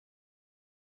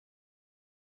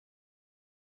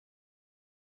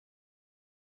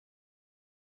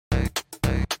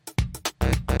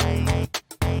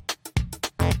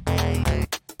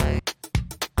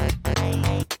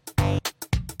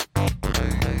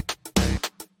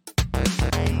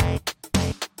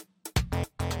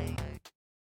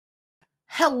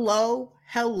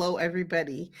Hello,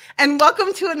 everybody, and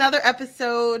welcome to another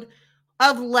episode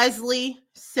of Leslie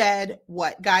Said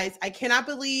What. Guys, I cannot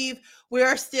believe we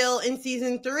are still in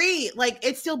season 3. Like,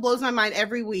 it still blows my mind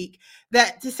every week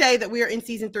to say that we are in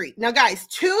season 3. Now, guys,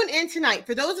 tune in tonight.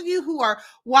 For those of you who are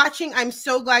watching, I'm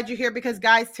so glad you're here because,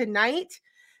 guys, tonight,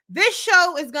 this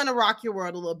show is going to rock your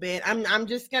world a little bit. I'm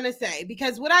just going to say,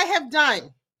 because what I have done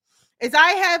is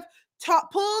I have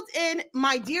pulled in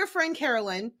my dear friend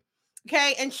Carolyn.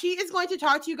 Okay, and she is going to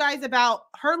talk to you guys about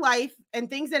her life and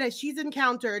things that she's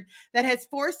encountered that has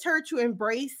forced her to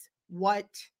embrace what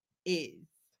is.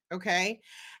 Okay,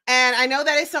 and I know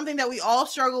that is something that we all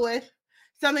struggle with,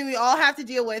 something we all have to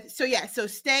deal with. So yeah, so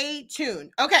stay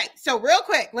tuned. Okay, so real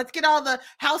quick, let's get all the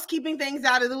housekeeping things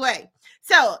out of the way.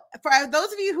 So for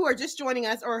those of you who are just joining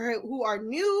us or who are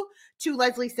new to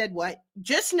Leslie Said What,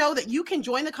 just know that you can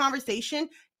join the conversation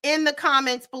in the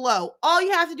comments below. All you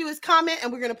have to do is comment,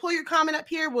 and we're going to pull your comment up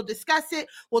here. We'll discuss it.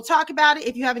 We'll talk about it.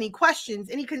 If you have any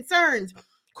questions, any concerns,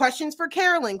 questions for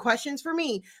Carolyn, questions for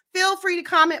me, feel free to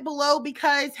comment below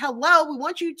because, hello, we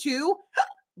want you to,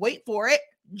 wait for it,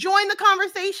 join the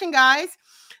conversation, guys.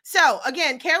 So,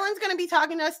 again, Carolyn's going to be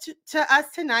talking to us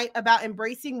tonight about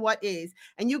embracing what is.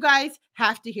 And you guys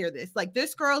have to hear this. Like,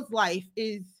 this girl's life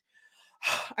is,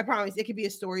 I promise it could be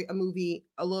a story, a movie,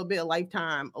 a little bit of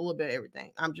Lifetime, a little bit of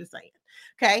everything. I'm just saying.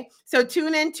 Okay. So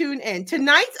tune in.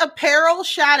 Tonight's apparel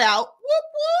shout out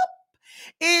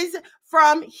is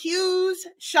from Hugh's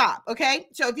Shop. Okay.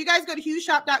 So if you guys go to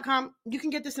hughshop.com, you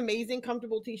can get this amazing,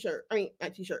 comfortable t-shirt. I mean,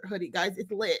 not t-shirt, hoodie, guys.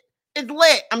 It's lit. It's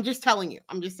lit. I'm just telling you.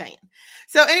 I'm just saying.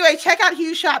 So anyway, check out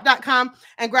hughshop.com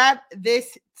and grab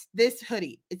this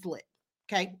hoodie. It's lit.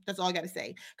 Okay, that's all I got to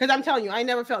say. Because I'm telling you, I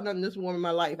never felt nothing this warm in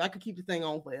my life. I could keep the thing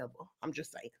on forever. I'm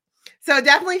just saying. So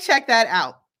definitely check that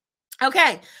out.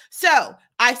 Okay, so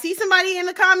I see somebody in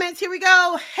the comments. Here we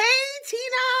go. Hey, Tina.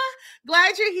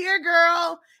 Glad you're here,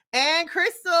 girl. And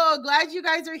Crystal, glad you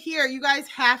guys are here. You guys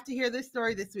have to hear this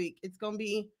story this week. It's going to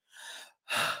be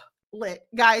lit.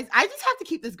 Guys, I just have to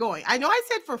keep this going. I know I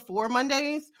said for 4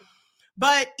 Mondays,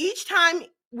 but each time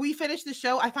we finish the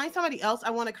show, I find somebody else I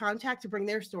want to contact to bring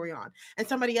their story on, and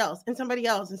somebody else, and somebody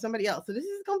else, and somebody else. So this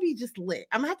is going to be just lit.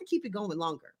 I'm going to have to keep it going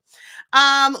longer.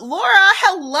 Laura,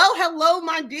 hello,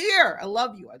 my dear. I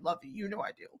love you. You know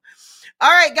I do. All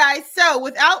right, guys. So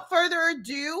without further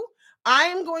ado, I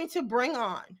am going to bring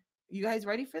on, you guys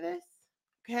ready for this?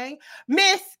 Okay.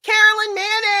 Miss Carolyn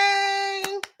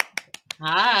Manning.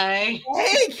 Hi.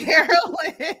 Hey,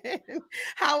 Carolyn.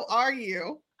 How are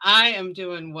you? I am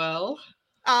doing well.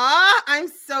 I'm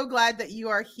so glad that you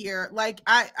are here. Like,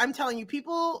 I'm telling you,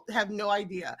 people have no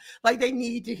idea. Like, they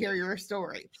need to hear your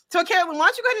story. So, Carolyn, why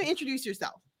don't you go ahead and introduce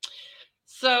yourself?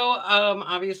 So,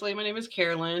 obviously, my name is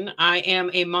Carolyn. I am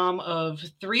a mom of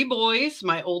 3 boys.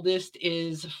 My oldest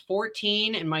is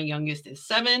 14 and my youngest is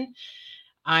 7.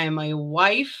 I am a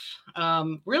wife.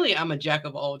 Really, I'm a jack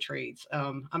of all trades.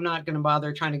 I'm not going to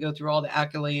bother trying to go through all the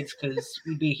accolades because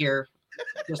we'd be here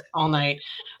just all night.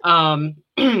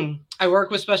 I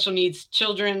work with special needs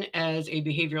children as a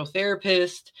behavioral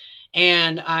therapist,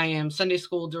 and I am Sunday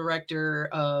school director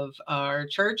of our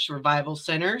church Revival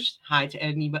Centers. Hi to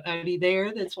anybody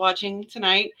there that's watching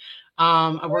tonight.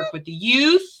 I work with the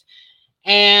youth,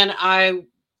 and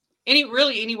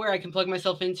anywhere I can plug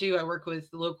myself into. I work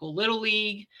with the local Little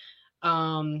League,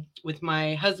 with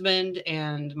my husband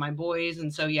and my boys.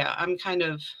 And so, yeah, I'm kind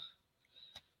of,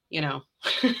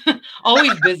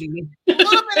 always busy. A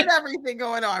little bit of everything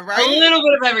going on, right? A little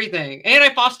bit of everything. And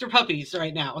I foster puppies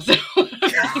right now. So you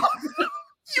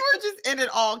were just in it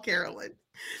all, Carolyn.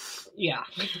 Yeah.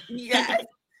 Yes.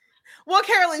 Well,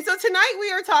 Carolyn, so tonight we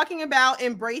are talking about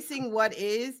embracing what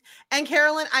is. And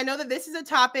Carolyn, I know that this is a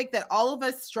topic that all of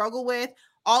us struggle with.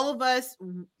 All of us,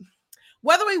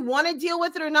 whether we want to deal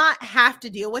with it or not, have to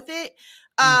deal with it.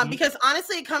 Because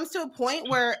honestly, it comes to a point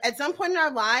where at some point in our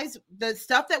lives, the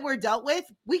stuff that we're dealt with,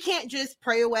 we can't just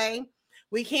pray away.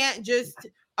 We can't just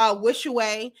wish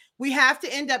away. We have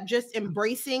to end up just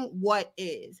embracing what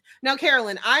is. Now,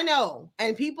 Carolyn, I know,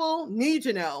 and people need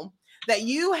to know, that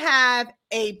you have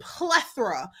a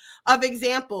plethora of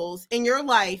examples in your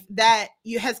life that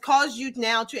has caused you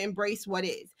now to embrace what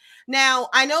is. Now,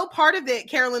 I know part of it,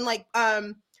 Carolyn, like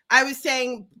I was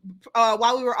saying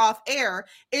while we were off air,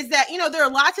 is that, there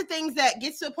are lots of things that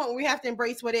gets to a point where we have to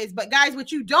embrace what is. But guys,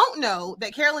 what you don't know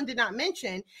that Carolyn did not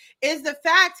mention is the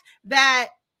fact that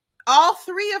all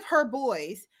 3 of her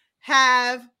boys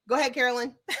have, go ahead,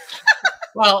 Carolyn.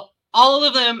 Well, all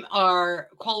of them are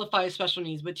qualified special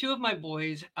needs, but 2 of my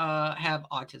boys have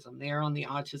autism. They are on the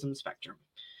autism spectrum.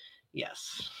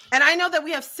 Yes. And I know that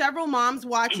we have several moms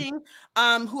watching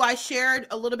who I shared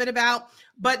a little bit about,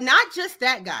 but not just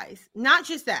that, guys. Not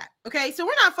just that. Okay. So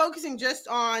we're not focusing just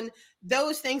on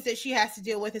those things that she has to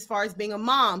deal with as far as being a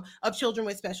mom of children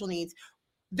with special needs.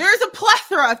 There's a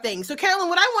plethora of things. So, Carolyn,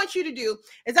 what I want you to do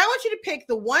is I want you to pick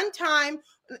the one time.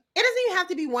 It doesn't even have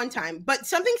to be one time, but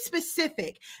something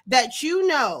specific that you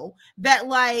know that,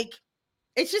 like,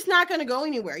 it's just not going to go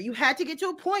anywhere. You had to get to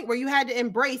a point where you had to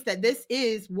embrace that this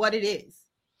is what it is.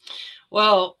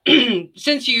 Well,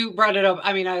 since you brought it up,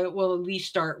 I mean, I will at least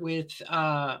start with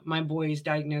my boy's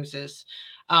diagnosis.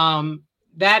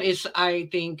 That is, I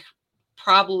think,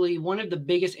 probably one of the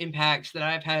biggest impacts that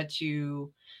I've had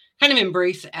to kind of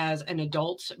embrace as an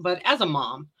adult, but as a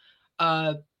mom,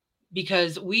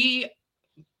 because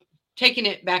taking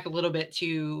it back a little bit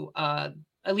to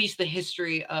at least the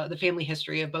history, the family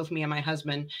history of both me and my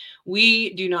husband,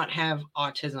 we do not have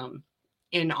autism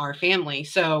in our family.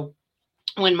 So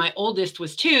when my oldest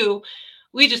was 2,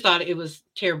 we just thought it was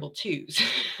terrible twos.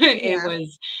 It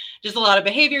was just a lot of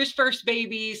behaviors, first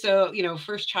baby. So,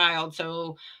 first child.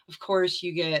 So of course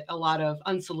you get a lot of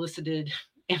unsolicited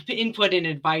input and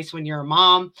advice when you're a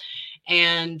mom.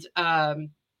 And,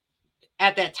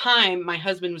 at that time, my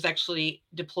husband was actually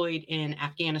deployed in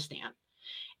Afghanistan.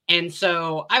 And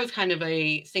so I was kind of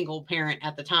a single parent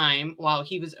at the time while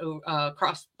he was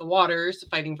across the waters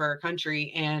fighting for our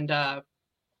country. And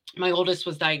my oldest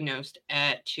was diagnosed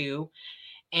at 2.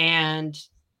 And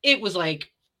it was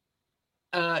like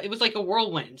a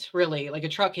whirlwind, really, like a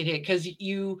truck had hit, because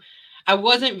I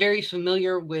wasn't very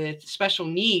familiar with special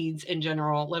needs in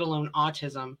general, let alone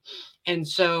autism. And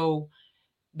so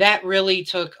that really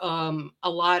took a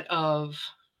lot of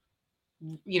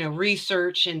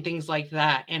research and things like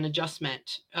that, and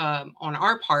adjustment on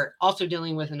our part, also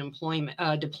dealing with an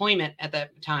deployment at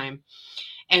that time.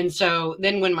 And so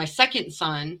then when my second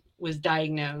son was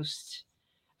diagnosed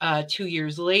 2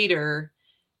 years later,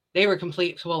 they were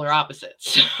complete polar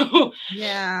opposites. So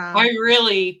Yeah. I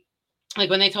really, like,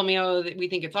 when they told me, oh, we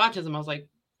think it's autism, I was like,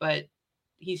 but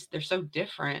they're so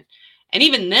different. And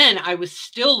even then I was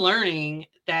still learning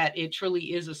that it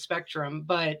truly is a spectrum.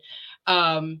 But,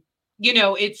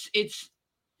 it's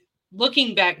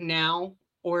looking back now,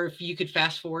 or if you could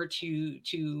fast forward to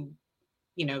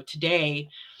today,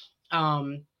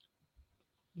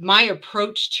 my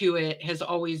approach to it has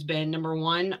always been, number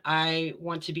one, I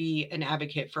want to be an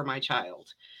advocate for my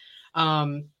child.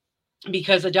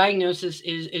 Because a diagnosis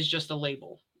is just a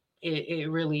label. It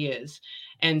really is.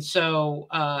 And so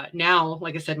now,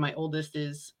 like I said, my oldest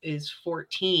is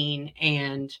 14,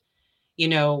 and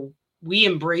we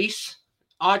embrace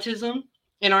autism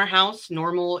in our house.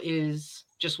 Normal is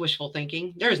just wishful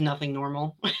thinking. There is nothing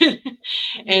normal.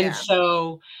 And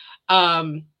so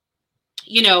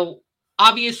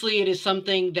obviously it is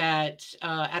something that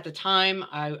at the time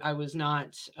I was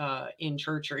not in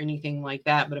church or anything like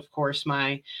that. But of course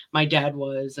my dad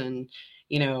was, and,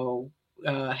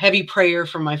 heavy prayer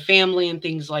from my family and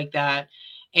things like that.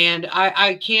 And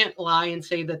I can't lie and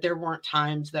say that there weren't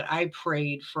times that I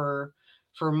prayed for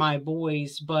my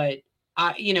boys, but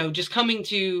just coming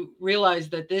to realize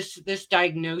that this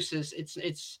diagnosis,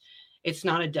 it's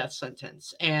not a death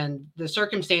sentence. And the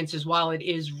circumstances, while it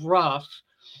is rough,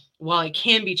 while it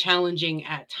can be challenging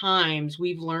at times,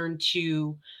 we've learned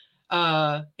to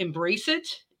embrace it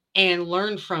and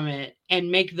learn from it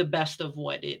and make the best of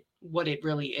what it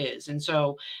really is. And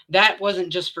so that wasn't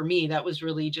just for me. That was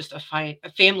really just a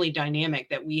family dynamic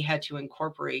that we had to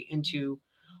incorporate into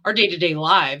our day-to-day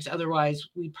lives. Otherwise,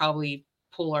 we'd probably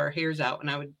pull our hairs out and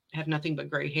I would have nothing but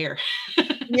gray hair.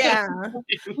 Yeah.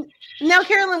 Now,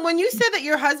 Carolyn, when you said that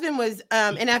your husband was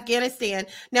in Afghanistan,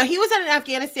 now he was in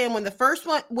Afghanistan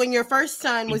when your first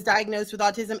son was diagnosed with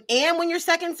autism, and when your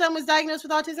second son was diagnosed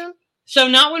with autism? So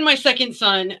not when my second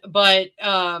son, but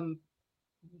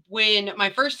when my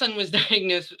first son was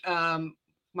diagnosed,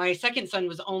 my second son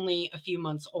was only a few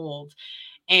months old,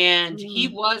 and he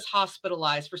was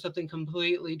hospitalized for something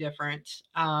completely different.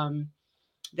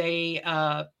 They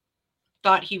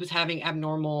thought he was having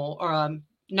abnormal or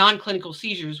non-clinical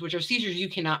seizures, which are seizures you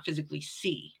cannot physically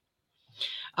see.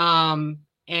 And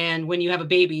when you have a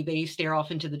baby, they stare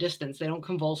off into the distance. They don't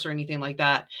convulse or anything like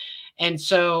that. And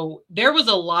so there was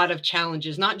a lot of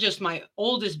challenges, not just my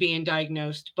oldest being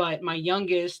diagnosed, but my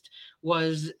youngest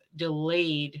was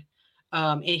delayed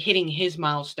in hitting his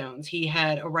milestones. He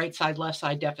had a right side, left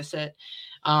side deficit.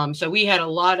 So we had a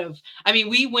lot of,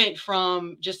 we went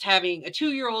from just having a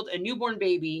 2-year-old, a newborn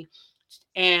baby,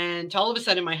 and all of a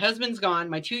sudden my husband's gone.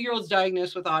 My 2-year-old's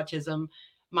diagnosed with autism.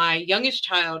 My youngest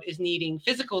child is needing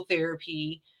physical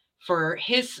therapy for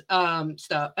his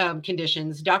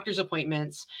conditions, doctor's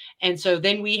appointments. And so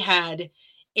then we had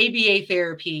ABA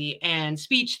therapy and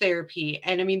speech therapy.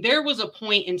 And I mean, there was a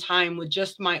point in time with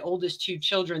just my oldest two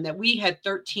children that we had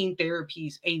 13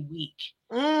 therapies a week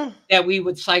that we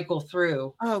would cycle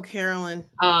through. Oh, Carolyn.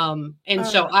 And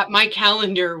so my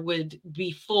calendar would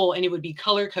be full, and it would be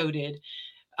color coded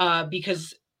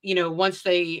because, once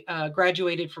they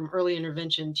graduated from early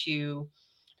intervention to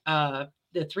the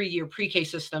 3-year pre-K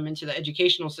system into the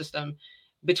educational system,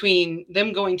 between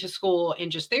them going to school and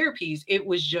just therapies, it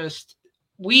was just,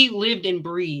 we lived and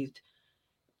breathed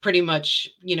pretty much,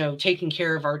 taking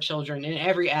care of our children in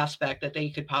every aspect that they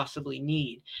could possibly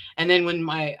need. And then when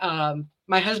my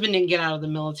husband didn't get out of the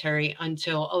military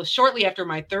until shortly after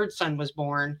my third son was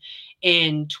born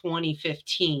in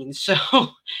 2015. So,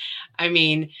 I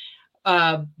mean,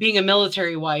 being a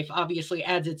military wife obviously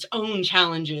adds its own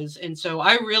challenges. And so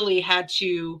I really had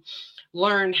to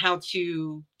learn how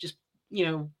to just,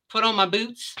 put on my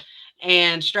boots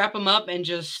and strap them up and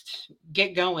just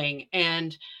get going.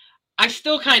 And I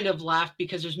still kind of laugh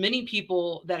because there's many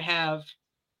people that have,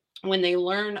 when they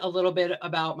learn a little bit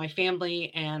about my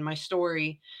family and my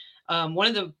story, one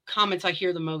of the comments I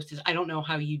hear the most is, "I don't know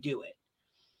how you do it."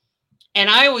 And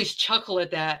I always chuckle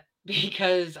at that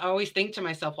because I always think to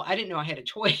myself, well, I didn't know I had a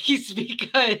choice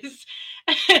because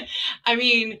I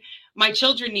mean, my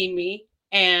children need me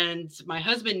and my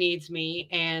husband needs me.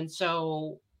 And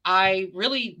so I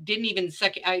really didn't even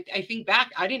I think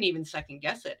back, I didn't even second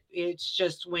guess it. It's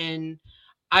just when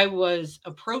I was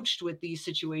approached with these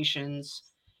situations,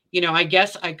 I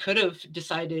guess I could have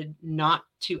decided not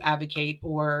to advocate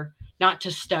or not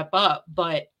to step up,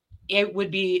 but it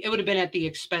would have been at the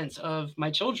expense of my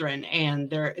children and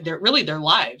their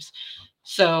lives.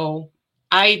 So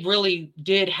I really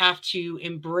did have to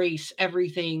embrace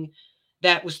everything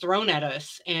that was thrown at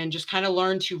us and just kind of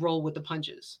learn to roll with the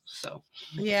punches. So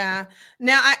yeah.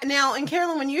 Now, and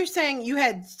Carolyn, when you're saying you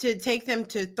had to take them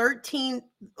to 13,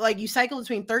 like you cycled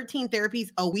between 13 therapies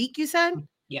a week, you said?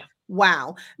 Yeah.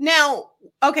 Wow. Now,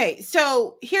 okay,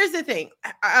 so here's the thing.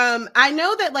 I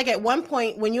know that like at one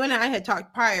point when you and I had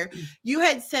talked prior, you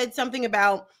had said something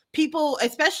about people,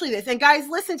 especially this, and guys,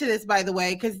 listen to this, by the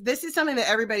way, because this is something that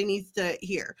everybody needs to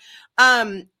hear.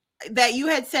 That you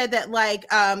had said that like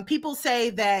people say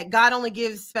that God only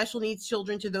gives special needs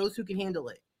children to those who can handle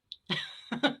it.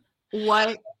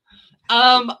 What?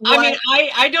 I mean,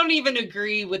 I don't even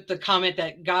agree with the comment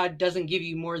that God doesn't give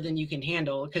you more than you can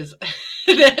handle, because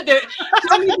there's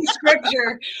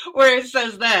scripture where it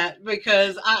says that,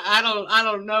 because I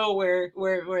don't know where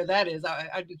that is.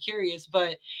 I'd be curious,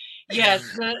 but yes,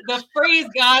 the phrase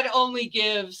God only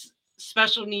gives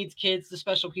special needs kids to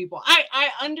special people. I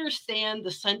understand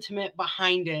the sentiment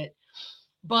behind it,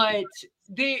 but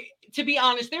to be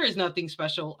honest, there is nothing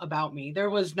special about me. There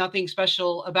was nothing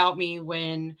special about me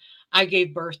when I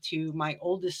gave birth to my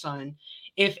oldest son.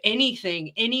 If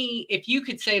anything, if you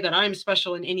could say that I'm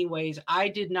special in any ways, I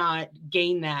did not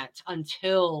gain that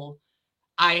until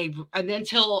I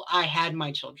had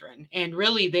my children. And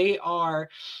really they are,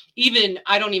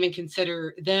 I don't even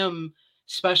consider them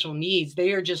special needs.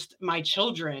 They are just my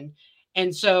children.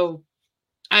 And so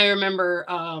I remember,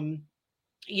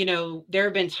 there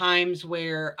have been times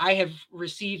where I have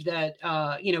received that,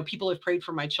 people have prayed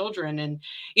for my children. And,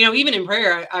 even in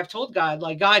prayer, I've told God,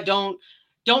 like, God, don't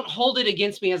hold it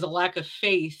against me as a lack of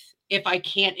faith if I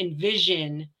can't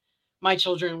envision my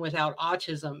children without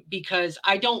autism, because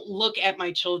I don't look at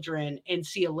my children and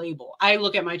see a label. I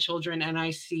look at my children and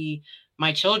I see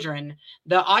my children.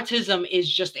 The autism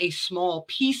is just a small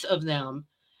piece of them.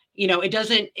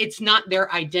 It's not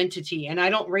their identity. And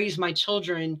I don't raise my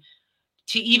children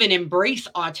to even embrace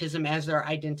autism as their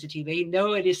identity. They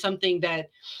know it is something that,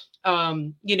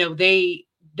 they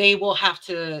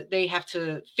have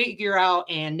to figure out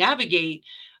and navigate.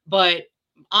 But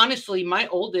honestly, my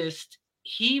oldest,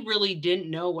 he really didn't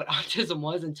know what autism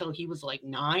was until he was like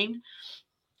 9.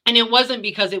 And it wasn't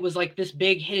because it was like this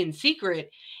big hidden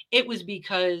secret. It was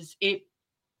because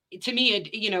to me,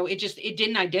 it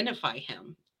didn't identify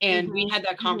him. And we had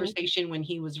that conversation when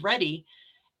he was ready.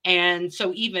 And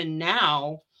so even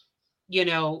now,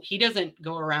 he doesn't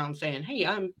go around saying, "Hey,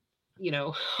 I'm,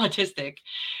 autistic."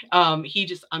 I'm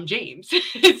James.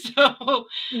 So,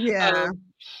 yeah.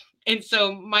 And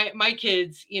so my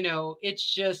kids, it's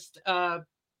just the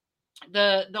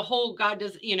whole God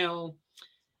does,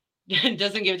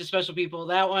 doesn't give it to special people.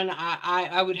 That one,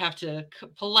 I would have to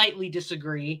politely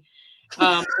disagree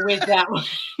with that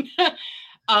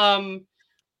one.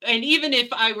 And even if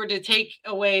I were to take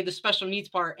away the special needs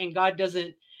part, and God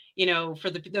doesn't,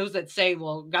 for those that say,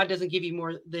 well, God doesn't give you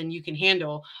more than you can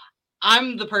handle,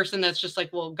 I'm the person that's just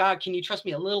like, well, God, can you trust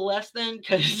me a little less then?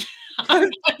 Because I'm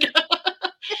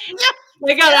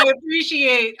like, God,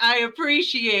 I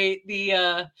appreciate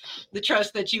the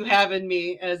trust that you have in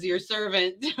me as your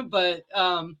servant. But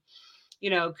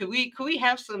could we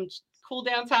have some cool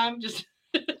down time? Just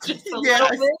just a little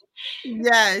Yes. bit.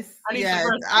 Yes. I need some Yes.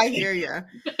 rest. I hear you.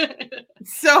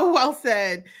 So well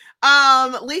said.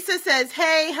 Lisa says,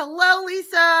 "Hey, hello,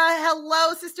 Lisa.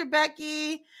 Hello, Sister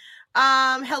Becky.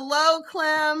 Hello,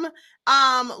 Clem.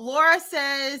 Laura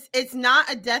says it's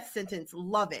not a death sentence.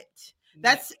 Love it.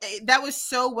 That was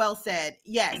so well said.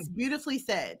 Yes, beautifully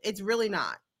said. It's really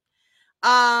not.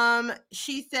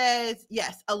 She says,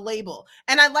 yes, a label.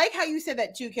 And I like how you said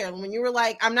that too, Carolyn, when you were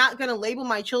like, I'm not going to label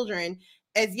my children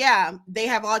as, yeah, they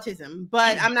have autism,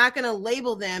 but I'm not going to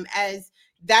label them as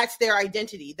that's their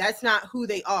identity. That's not who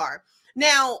they are.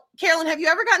 Now, Carolyn, have you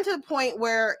ever gotten to the point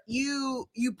where you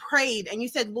prayed and you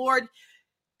said, Lord,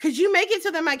 could you make it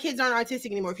so that my kids aren't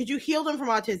autistic anymore? Could you heal them from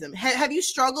autism? Have you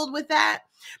struggled with that?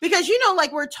 Because,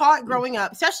 like we're taught growing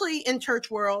up, especially in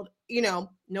church world, no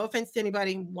offense to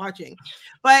anybody watching,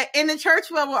 but in the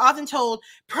church world, we're often told,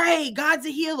 pray, God's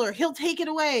a healer. He'll take it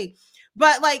away.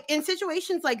 But like in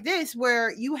situations like this,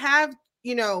 where you have,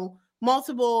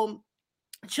 multiple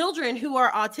children who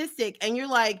are autistic and you're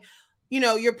like,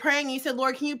 you're praying and you said,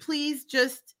 Lord, can you please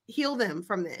just heal them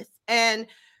from this? And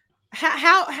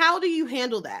how do you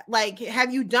handle that? Like,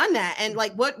 have you done that? And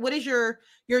like, what is your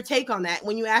take on that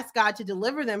when you ask God to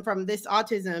deliver them from this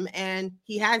autism and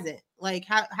he hasn't? Like,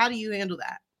 how do you handle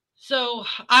that? So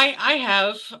I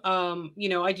have,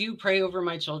 I do pray over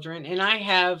my children, and I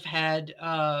have had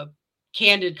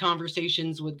candid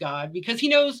conversations with God, because he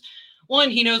knows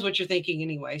what you're thinking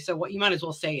anyway. So what, you might as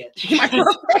well say it. Who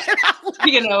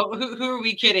are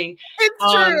we kidding?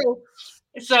 It's true.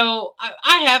 So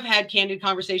I have had candid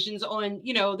conversations on,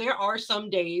 there are some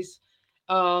days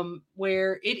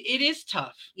where it is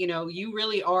tough. You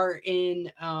really are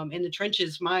in the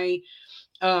trenches.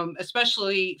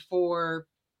 Especially for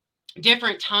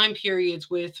different time periods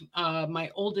with my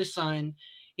oldest son,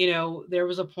 there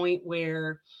was a point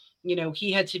where,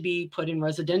 he had to be put in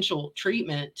residential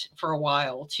treatment for a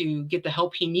while to get the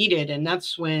help he needed. And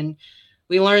that's when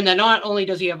we learned that not only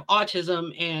does he have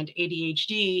autism and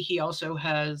ADHD, he also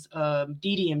has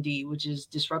DDMD, which is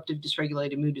disruptive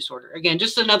dysregulated mood disorder. Again,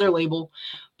 just another label.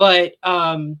 But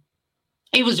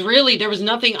it was really, there was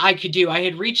nothing I could do. I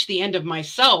had reached the end of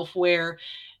myself, where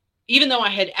even though I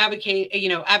had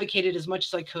advocated as much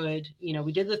as I could,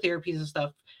 we did the therapies and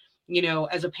stuff,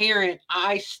 as a parent,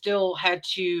 I still had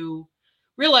to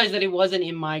realize that it wasn't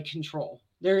in my control.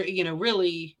 There,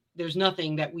 really, there's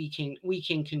nothing that we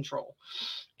can control.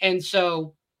 And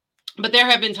so, but there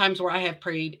have been times where I have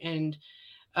prayed, and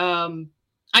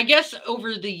I guess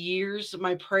over the years,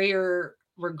 my prayer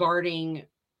regarding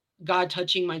God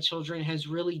touching my children has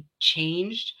really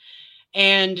changed.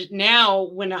 And now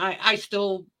when I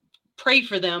still pray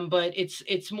for them, but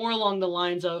it's more along the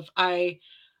lines of, I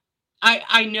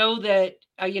know that,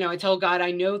 I tell God,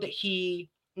 I know that he,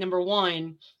 number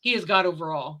one, he is God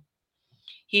over all.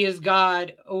 He is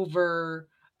God over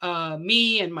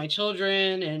me and my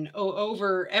children, and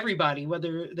over everybody,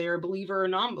 whether they're a believer or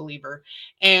non-believer.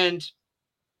 And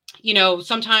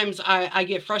sometimes I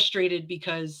get frustrated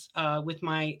because with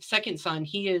my second son,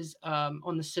 he is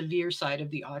on the severe side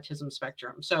of the autism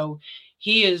spectrum. So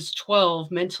he is 12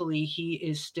 mentally. He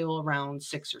is still around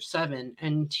 6 or 7,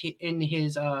 and in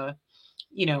his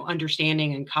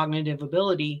understanding and cognitive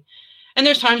ability. And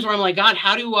there's times where I'm like, God,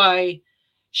 how do I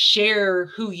share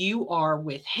who you are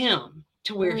with him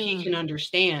to where he can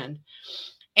understand?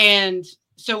 And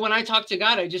so when I talk to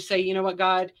God, I just say, you know what,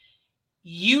 God,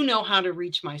 you know how to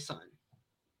reach my son,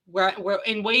 where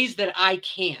in ways that I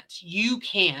can't. You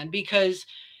can, because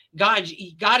God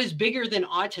is bigger than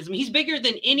autism. He's bigger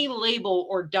than any label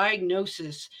or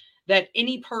diagnosis that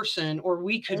any person or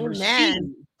we could receive.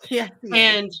 Yeah.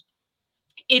 And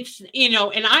it's,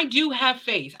 and I do have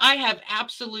faith. I have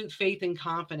absolute faith and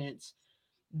confidence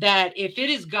that if it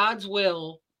is God's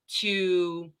will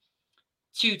to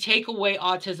take away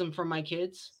autism from my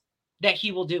kids, that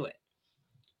he will do it.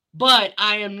 But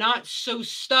I am not so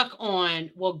stuck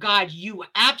on, well, God, you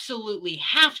absolutely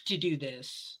have to do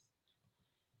this,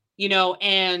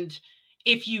 and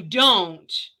if you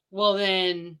don't, well,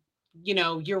 then,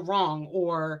 you're wrong,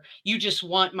 or you just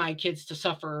want my kids to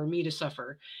suffer or me to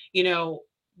suffer.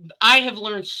 I have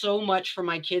learned so much from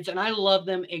my kids, and I love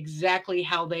them exactly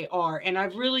how they are. And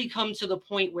I've really come to the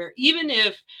point where even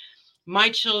if my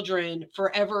children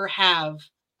forever have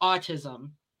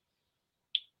autism,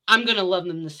 I'm going to love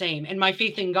them the same. And my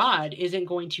faith in God isn't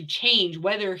going to change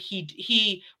whether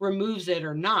he removes it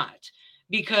or not.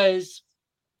 Because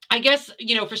I guess,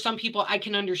 for some people, I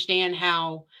can understand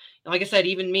how, like I said,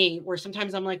 even me, where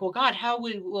sometimes I'm like, well, God, how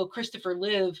will Christopher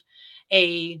live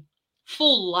a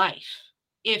full life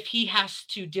if he has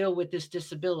to deal with this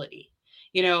disability?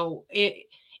 It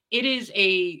is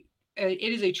a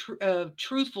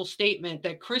truthful statement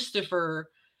that Christopher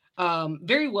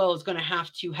very well is going to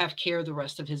have care the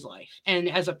rest of his life. And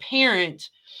as a parent,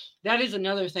 that is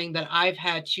another thing that I've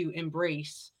had to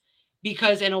embrace,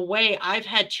 because in a way I've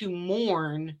had to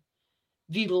mourn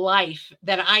the life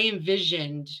that I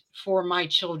envisioned for my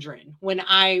children when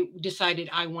I decided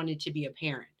I wanted to be a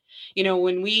parent.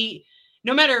 When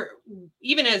no matter,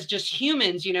 even as just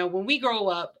humans, when we grow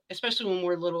up, especially when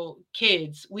we're little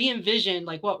kids, we envision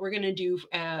like what we're going to do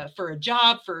for a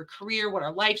job, for a career, what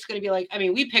our life's going to be like. I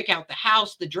mean, we pick out the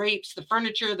house, the drapes, the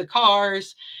furniture, the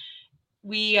cars.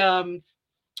 We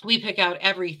pick out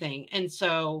everything. And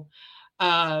so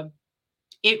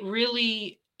it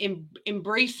really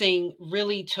embracing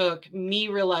really took me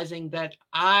realizing that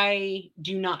I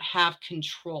do not have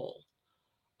control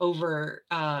over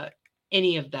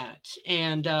any of that.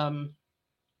 And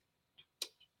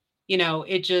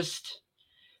it just,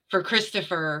 for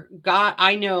Christopher, God,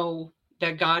 I know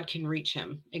that God can reach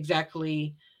him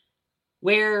exactly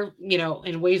where,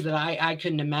 in ways that I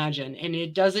couldn't imagine. And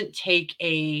it doesn't take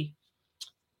I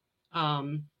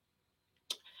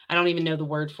don't even know the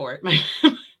word for it.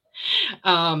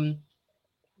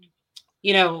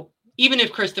 Even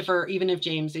if Christopher, even if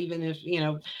James, even if,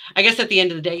 I guess at the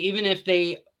end of the day, even if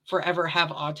they forever have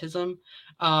autism,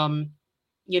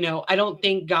 I don't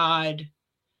think God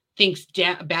thinks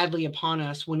badly upon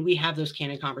us when we have those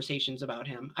candid conversations about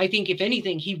him. I think if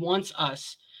anything, he wants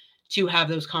us to have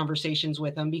those conversations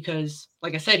with him because,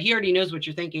 like I said, he already knows what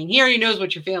you're thinking. He already knows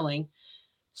what you're feeling.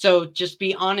 So just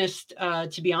be honest,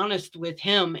 to be honest with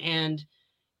him and,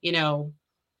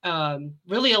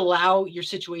 really allow your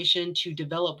situation to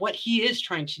develop what he is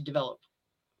trying to develop,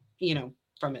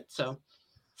 from it. So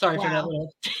sorry for that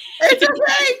little. It's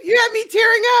okay. You had me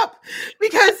tearing up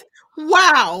because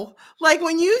wow. Like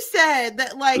when you said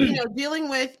that, like, dealing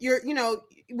with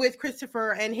with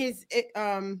Christopher and his,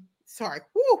 sorry.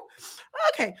 Whew.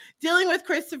 Okay. Dealing with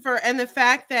Christopher and the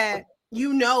fact that,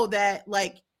 that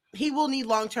like he will need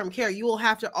long-term care. You will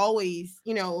have to always,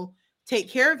 take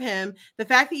care of him. The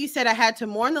fact that you said I had to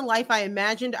mourn the life I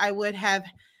imagined I would have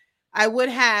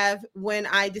when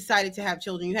I decided to have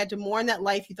children. You had to mourn that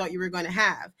life you thought you were going to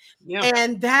have. Yeah.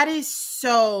 And that is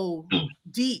so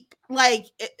deep. Like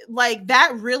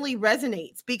that really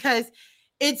resonates because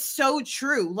it's so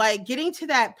true. Like getting to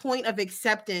that point of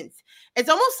acceptance, it's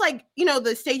almost like,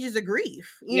 the stages of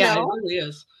grief, it really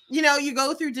is. You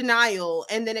go through denial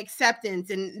and then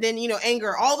acceptance and then,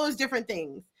 anger, all those different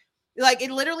things. Like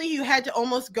it literally, you had to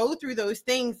almost go through those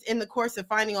things in the course of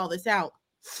finding all this out.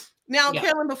 Now,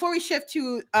 Carolyn, before we shift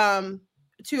to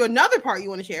another part you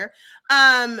want to share,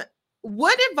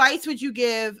 what advice would you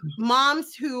give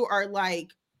moms who are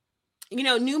like,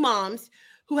 new moms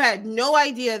who had no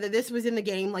idea that this was in the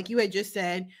game, like you had just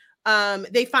said?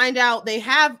 They find out they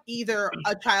have either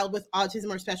a child with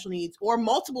autism or special needs, or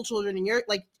multiple children in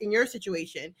your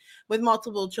situation with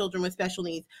multiple children with special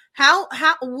needs.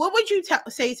 What would you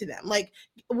say to them? Like,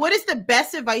 what is the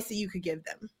best advice that you could give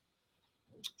them?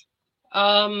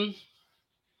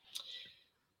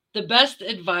 The best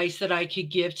advice that I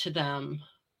could give to them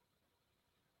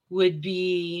would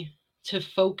be to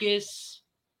focus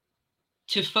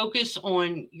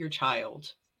on your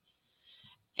child.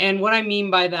 And what I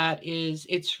mean by that is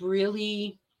it's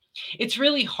really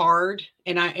hard,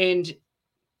 and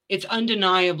it's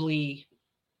undeniably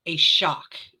a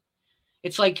shock.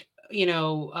 It's like,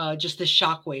 just the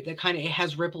shockwave that kind of, it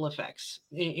has ripple effects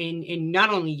in not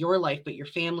only your life, but your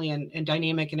family and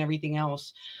dynamic and everything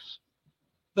else.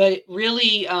 But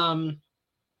really,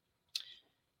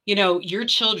 your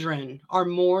children are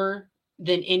more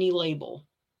than any label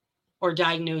or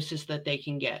diagnosis that they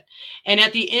can get. And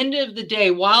at the end of the day,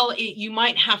 while you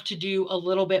might have to do a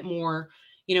little bit more,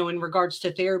 in regards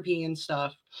to therapy and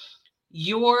stuff,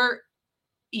 your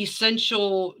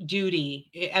essential duty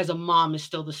as a mom is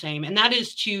still the same. And that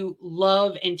is to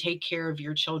love and take care of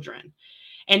your children.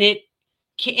 And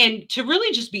to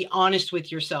really just be honest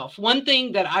with yourself. One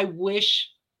thing that I wish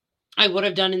I would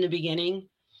have done in the beginning,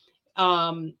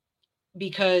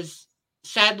 because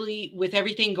sadly, with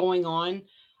everything going on,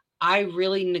 I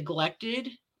really neglected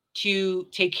to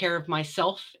take care of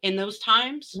myself in those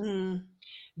times.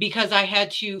 Because I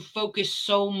had to focus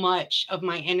so much of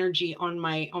my energy on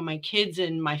my kids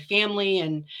and my family.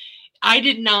 And I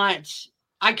did not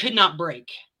I could not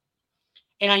break.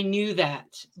 And I knew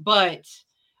that, but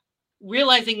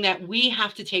realizing that we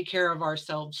have to take care of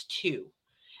ourselves too.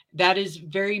 That is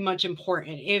very much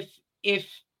important. If it's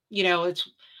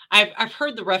I've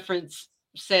heard the reference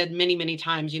said many, many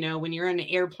times, when you're in an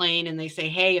airplane and they say,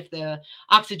 hey, if the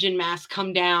oxygen masks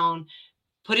come down,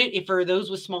 put it, if for those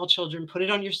with small children, put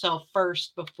it on yourself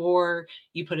first before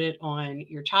you put it on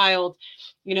your child.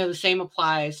 The same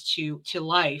applies to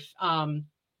life.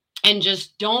 And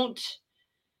just don't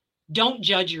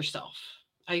judge yourself.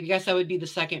 I guess that would be the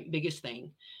second biggest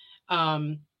thing.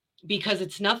 Because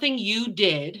it's nothing you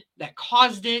did that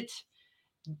caused it,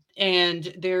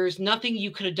 and there's nothing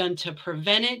you could have done to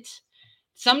prevent it.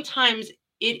 Sometimes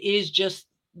it is just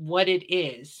what it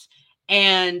is.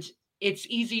 And it's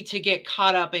easy to get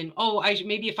caught up in,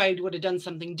 maybe if I would have done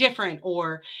something different,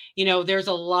 or, there's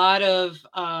a lot of,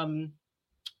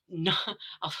 no,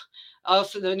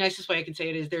 also the nicest way I can say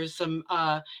it is there's some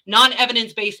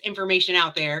non-evidence-based information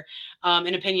out there,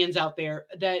 and opinions out there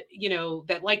that,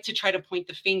 that like to try to point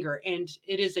the finger. And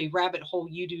it is a rabbit hole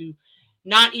you do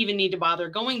not even need to bother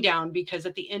going down, because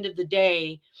at the end of the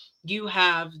day, you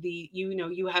have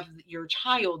your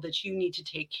child that you need to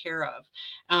take care of.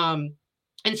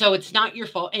 And so it's not your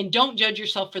fault. And don't judge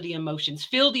yourself for the emotions.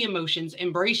 Feel the emotions,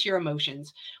 embrace your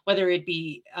emotions, whether it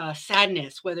be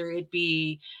sadness, whether it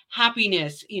be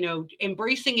happiness,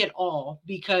 embracing it all,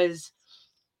 because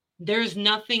there's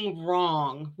nothing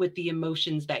wrong with the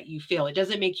emotions that you feel. It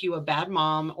doesn't make you a bad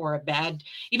mom or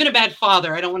even a bad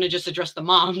father. I don't want to just address the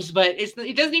moms, but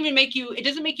it doesn't make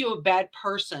you a bad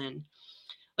person.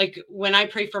 Like when I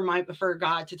pray for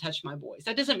God to touch my boys,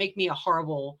 that doesn't make me a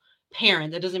horrible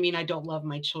parent. That doesn't mean I don't love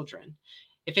my children.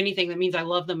 If anything, that means I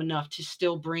love them enough to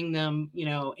still bring them,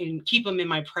 and keep them in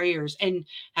my prayers, and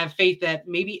have faith that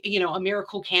maybe, a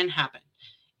miracle can happen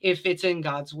if it's in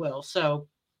God's will. So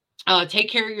take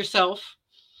care of yourself.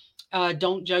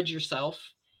 Don't judge yourself,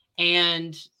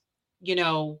 and,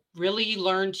 really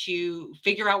learn to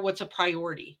figure out what's a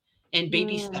priority, and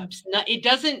baby steps. It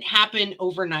doesn't happen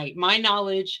overnight. My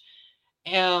knowledge,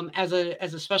 as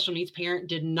a special needs parent,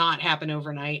 did not happen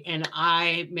overnight. And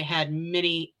I had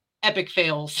many epic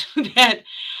fails that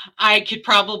I could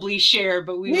probably share,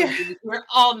 but we would be here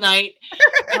all night.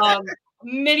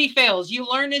 Many fails. You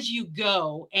learn as you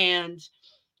go, and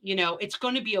it's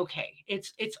going to be okay.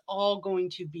 It's all going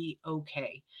to be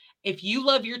okay. If you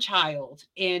love your child,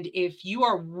 and if you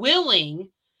are willing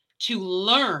to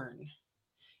learn,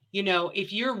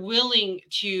 if you're willing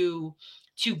to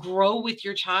grow with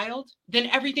your child, then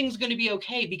everything's going to be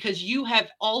okay, because you have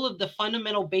all of the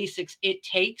fundamental basics it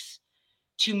takes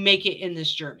to make it in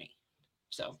this journey.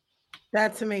 So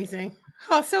that's amazing.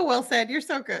 Oh, so well said. You're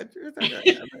so good. You're so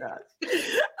good.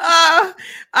 Oh my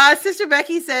gosh. Sister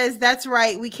Becky says, that's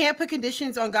right. We can't put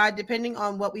conditions on God depending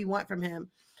on what we want from him.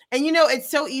 And, it's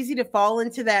so easy to fall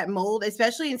into that mold,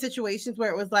 especially in situations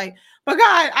where it was like, but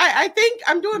God, I think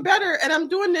I'm doing better, and I'm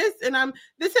doing this, and I'm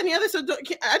this and the other. So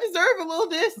I deserve a little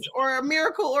this, or a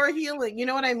miracle, or a healing. You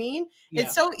know what I mean? Yeah.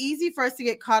 It's so easy for us to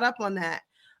get caught up on that.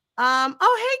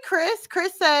 Hey, Chris.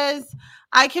 Chris says,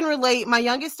 I can relate. My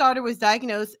youngest daughter was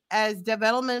diagnosed as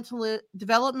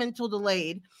developmental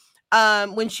delayed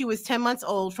when she was 10 months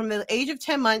old. From the age of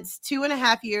 10 months,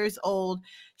 2.5 years old,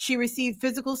 she received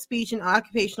physical, speech, and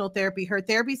occupational therapy. Her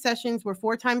therapy sessions were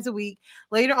 4 times a week.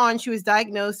 Later on, she was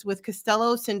diagnosed with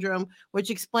Costello syndrome, which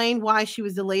explained why she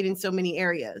was delayed in so many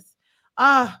areas.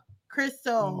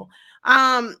 Crystal.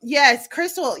 Yes,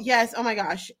 Crystal. Yes. Oh my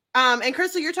gosh. And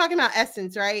Crystal, you're talking about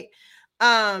Essence, right?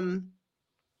 So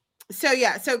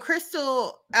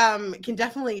Crystal can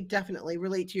definitely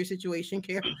relate to your situation,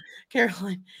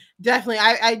 Carolyn. Definitely.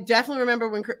 I definitely remember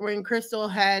when Crystal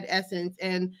had Essence,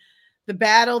 and the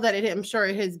battle that I'm sure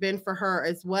it has been for her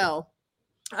as well.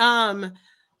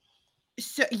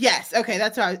 So yes, okay,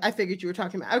 that's what I figured you were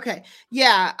talking about. Okay,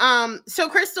 yeah. So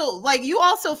Crystal, like, you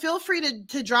also feel free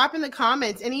to drop in the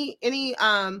comments any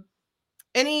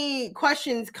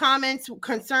questions, comments,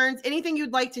 concerns, anything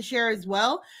you'd like to share as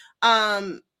well.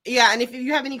 Yeah, and if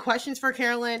you have any questions for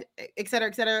Carolyn, et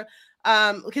cetera,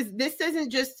 because this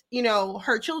isn't just,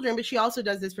 her children, but she also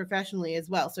does this professionally as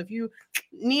well. So if you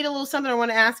need a little something or want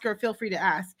to ask her, feel free to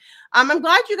ask. I'm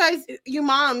glad you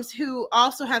moms who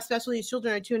also have special needs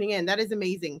children are tuning in. That is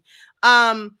amazing.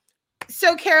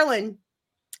 So Carolyn,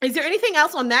 is there anything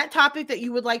else on that topic that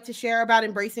you would like to share about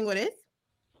embracing what is?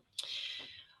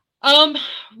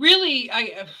 Really,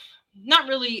 not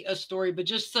really a story, but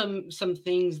just some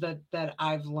things that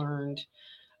I've learned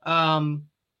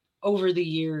over the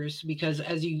years, because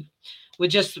as you with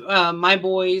just my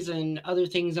boys and other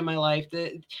things in my life,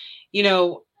 that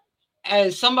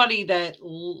as somebody that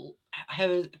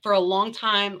have for a long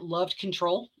time loved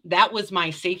control. That was my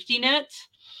safety net.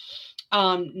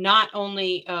 Not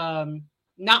only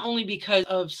not only because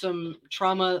of some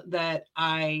trauma that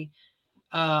I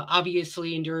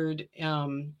obviously endured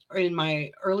in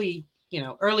my early,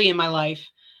 early in my life,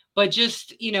 but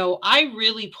just, I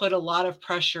really put a lot of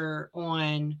pressure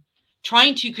on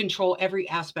trying to control every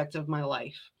aspect of my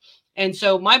life. And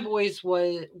so my boys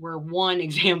were one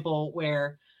example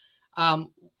where, um,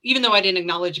 even though I didn't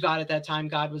acknowledge God at that time,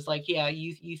 God was like, yeah,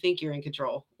 you think you're in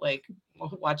control. Like,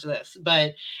 watch this.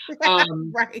 But,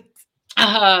 um, Right.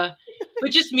 uh,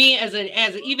 but just me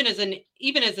even as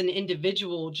an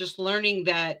individual, just learning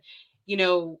that, you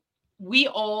know, we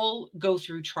all go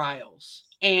through trials.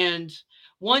 And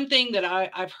one thing that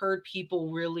I've heard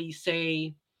people really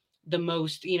say the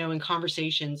most, in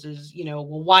conversations is, well,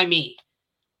 why me?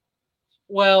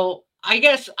 Well, I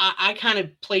guess I kind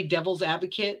of play devil's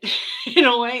advocate in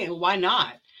a way, and why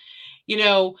not? You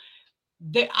know,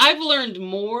 I've learned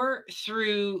more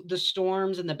through the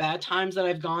storms and the bad times that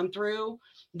I've gone through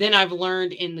than I've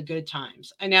learned in the good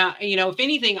times. And now, if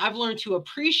anything, I've learned to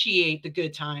appreciate the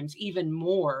good times even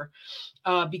more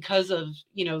because of,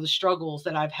 the struggles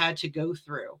that I've had to go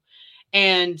through.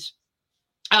 And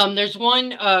there's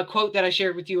one quote that I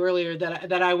shared with you earlier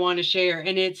that I want to share,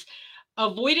 and it's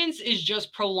avoidance is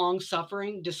just prolonged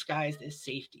suffering disguised as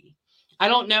safety. I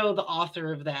don't know the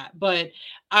author of that, but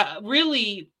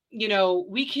really,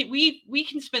 we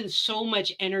can spend so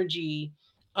much energy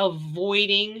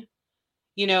avoiding,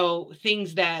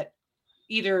 things that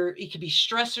either it could be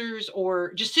stressors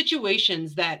or just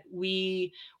situations that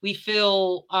we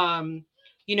feel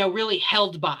really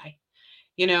held by.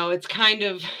 It's kind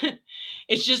of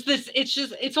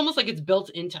it's almost like it's built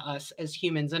into us as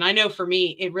humans. And I know for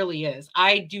me, it really is.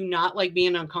 I do not like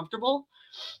being uncomfortable.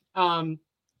 Um,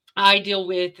 I deal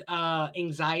with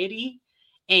anxiety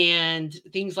and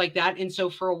things like that. And so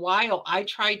for a while, I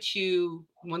try to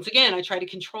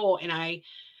control, and I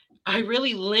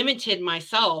really limited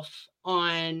myself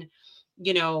on,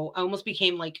 I almost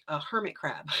became like a hermit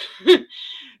crab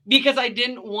because I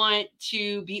didn't want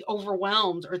to be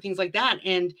overwhelmed or things like that.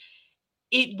 And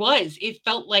it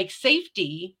felt like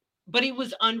safety, but it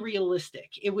was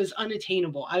unrealistic. It was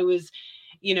unattainable. I was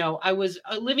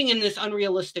living in this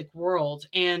unrealistic world.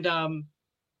 And,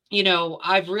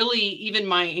 I've really, even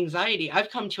my anxiety, I've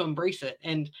come to embrace it.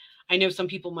 And I know some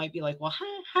people might be like, well, how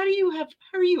are you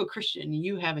a Christian and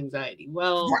you have anxiety?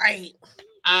 Well, Right.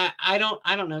 I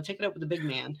don't know. Take it up with the big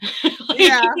man. Like,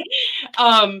 Yeah.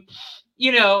 um,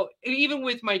 even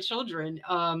with my children,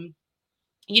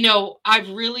 I've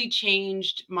really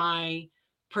changed my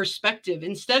perspective.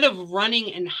 Instead of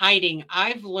running and hiding,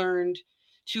 I've learned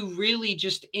to really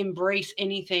just embrace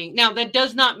anything. Now, that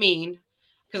does not mean,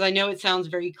 because I know it sounds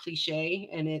very cliche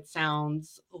and it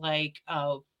sounds like,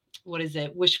 what is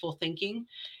it, wishful thinking.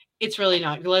 It's really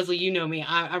not. Leslie, you know me.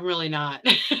 I'm really not.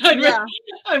 Yeah.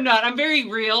 I'm not. I'm very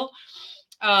real.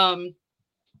 Um,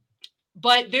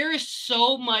 but there is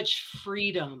so much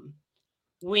freedom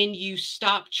when you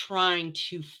stop trying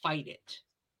to fight it.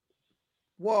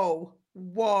 Whoa.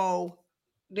 Whoa.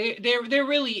 There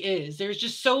really is. There's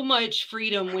just so much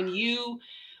freedom when you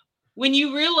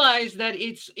realize that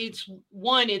it's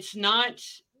one, it's not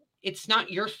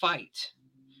your fight.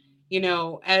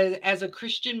 As a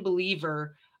Christian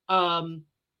believer, I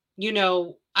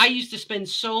used to spend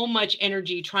so much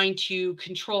energy trying to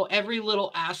control every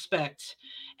little aspect.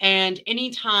 And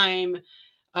anytime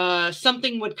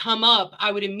something would come up,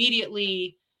 I would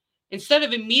immediately, instead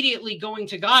of immediately going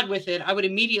to God with it, I would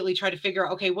immediately try to figure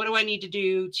out, okay, what do I need to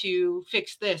do to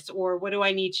fix this? Or what do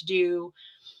I need to do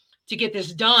to get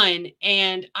this done?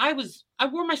 And I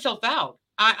wore myself out.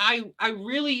 I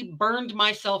really burned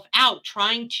myself out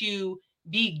trying to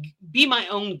be my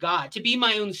own God, to be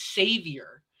my own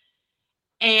savior.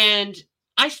 And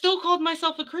I still called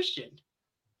myself a Christian.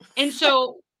 And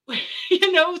so,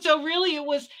 so really it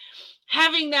was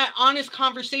having that honest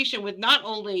conversation with not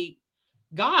only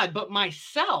God, but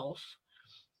myself,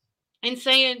 and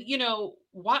saying,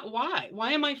 why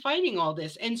am I fighting all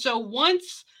this? And so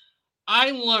once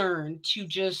I learned to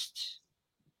just,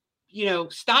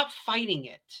 stop fighting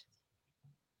it,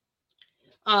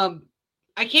 um,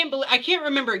 I can't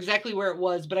remember exactly where it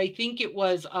was, but I think it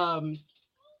was a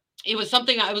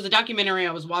documentary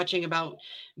I was watching about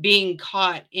being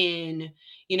caught in,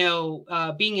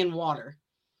 being in water.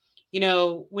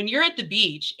 When you're at the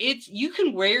beach, you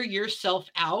can wear yourself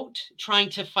out trying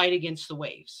to fight against the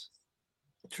waves.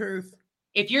 Truth. Truth.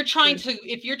 If you're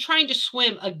trying to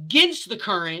swim against the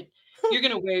current, you're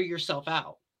going to wear yourself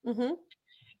out. Mm-hmm.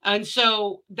 And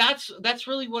so that's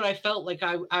really what I felt like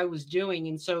I was doing.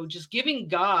 And so just giving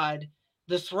God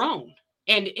the throne,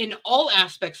 and in all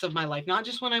aspects of my life, not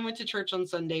just when I went to church on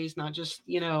Sundays, not just,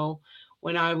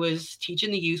 when I was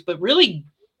teaching the youth, but really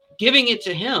giving it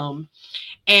to him.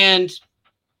 And,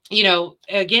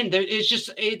 again,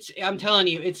 I'm telling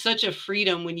you, it's such a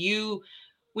freedom when you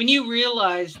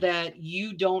realize that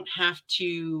you don't have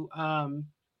to,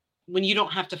 when you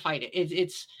don't have to fight it.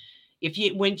 It's if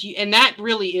you when you and that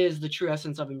really is the true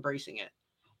essence of embracing it.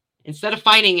 Instead of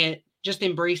fighting it, just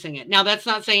embracing it. Now, that's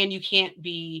not saying you can't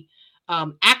be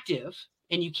active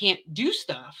and you can't do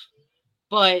stuff,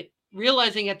 but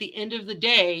realizing at the end of the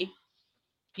day,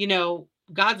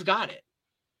 God's got it.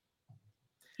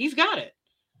 He's got it.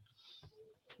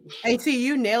 I see,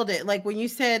 you nailed it. Like when you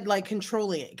said like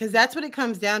controlling it, because that's what it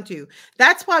comes down to.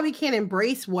 That's why we can't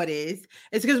embrace what is.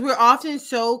 It's because we're often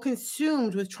so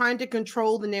consumed with trying to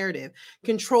control the narrative,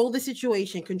 control the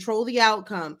situation, control the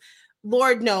outcome.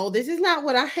 Lord, no, this is not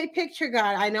what I picture,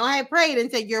 God. I know I prayed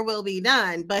and said, your will be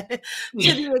done. But to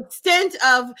the extent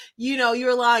of, you're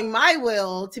allowing my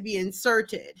will to be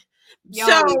inserted.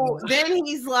 So then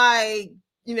he's like,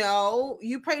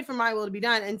 you prayed for my will to be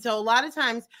done. And so a lot of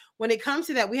times when it comes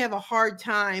to that, we have a hard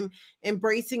time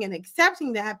embracing and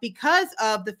accepting that because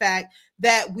of the fact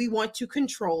that we want to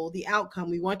control the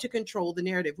outcome. We want to control the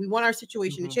narrative. We want our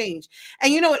situation to change.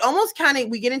 And, it almost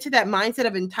we get into that mindset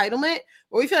of entitlement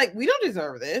where we feel like we don't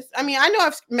deserve this. I mean, I know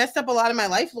I've messed up a lot in my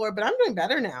life, Lord, but I'm doing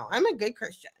better now. I'm a good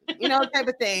Christian, type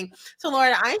of thing. So,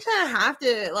 Lord, I kind of have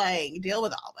to deal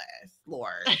with all this,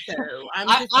 Lord. So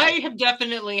I have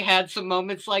definitely had some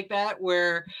moments like that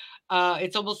where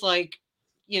it's almost like,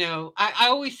 I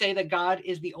always say that God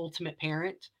is the ultimate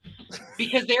parent,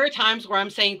 because there are times where I'm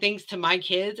saying things to my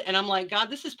kids and I'm like, God,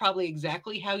 this is probably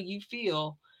exactly how you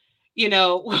feel,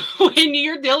 when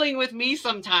you're dealing with me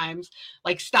sometimes.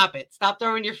 Like, stop it. Stop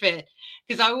throwing your fit.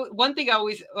 Because one thing I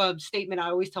always, statement I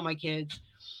always tell my kids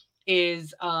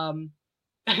is,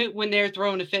 when they're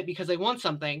throwing a fit because they want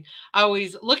something, I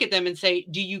always look at them and say,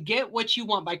 do you get what you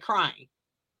want by crying?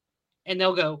 And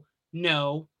they'll go,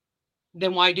 no.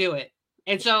 Then why do it?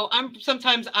 And so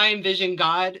sometimes I envision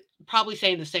God probably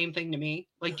saying the same thing to me.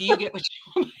 Like, do you get what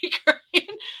you want by crying?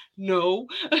 No.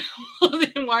 Well,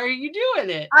 then why are you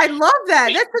doing it? I love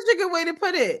that. That's such a good way to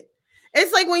put it.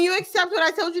 It's like when you accept what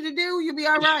I told you to do, you'll be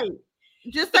all right.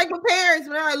 Just like with parents,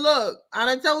 when I look, I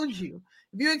done told you.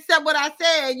 If you accept what I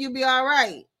said, you'll be all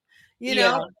right.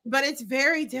 But it's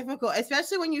very difficult,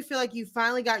 especially when you feel like you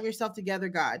finally gotten yourself together,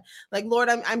 God. Like, Lord,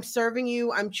 I'm serving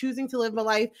you. I'm choosing to live my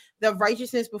life, the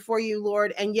righteousness before you,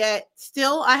 Lord. And yet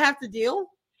still I have to deal.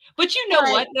 But you know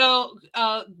what, though?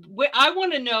 I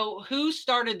want to know who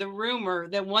started the rumor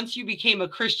that once you became a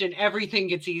Christian, everything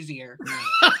gets easier.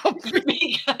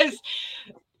 Because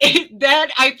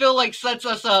that, I feel like, sets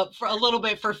us up for a little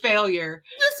bit for failure.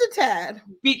 Just a tad.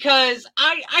 Because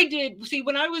I did see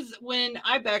when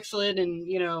I backslid and,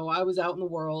 I was out in the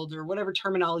world, or whatever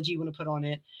terminology you want to put on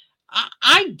it,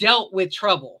 I dealt with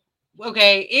trouble.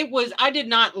 Okay. I did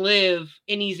not live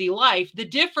an easy life. The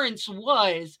difference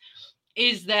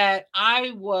is that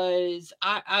I was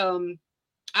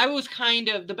kind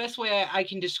of, the best way I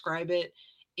can describe it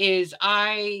is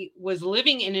I was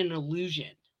living in an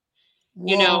illusion.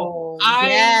 Whoa,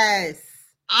 I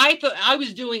thought I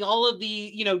was doing all of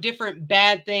the, different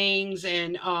bad things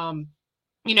and,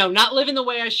 not living the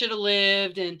way I should have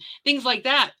lived and things like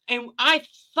that. And I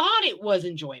thought it was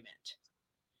enjoyment.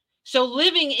 So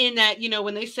living in that,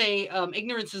 when they say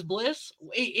ignorance is bliss,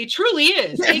 it truly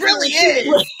is. It really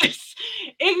is.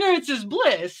 Ignorance is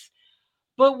bliss.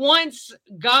 But once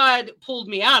God pulled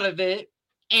me out of it,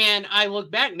 and I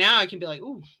look back now, I can be like,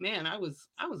 "Ooh, man, I was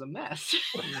a mess."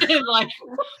 And like,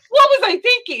 what was I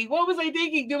thinking? What was I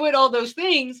thinking doing all those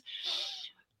things?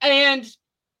 And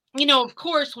of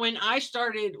course, when I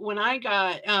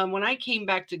came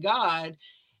back to God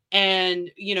and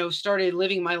started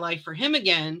living my life for Him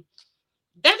again,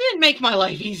 that didn't make my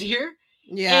life easier.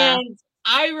 Yeah. And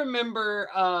I remember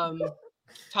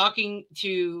talking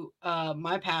to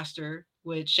my pastor,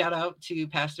 which, shout out to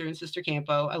Pastor and Sister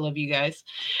Campo. I love you guys.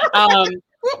 I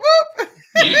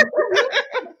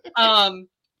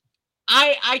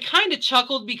kind of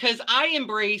chuckled because I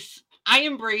embrace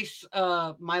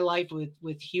my life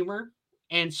with humor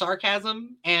and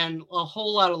sarcasm and a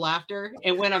whole lot of laughter.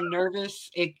 And when I'm nervous,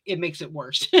 it makes it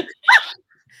worse.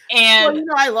 And well,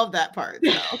 I love that part.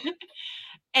 So.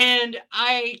 And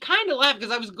I kind of laughed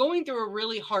because I was going through a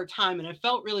really hard time and I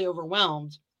felt really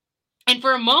overwhelmed. And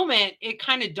for a moment, it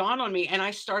kind of dawned on me and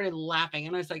I started laughing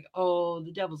and I was like, oh,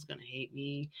 the devil's going to hate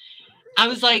me. I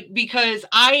was like, because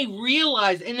I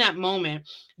realized in that moment,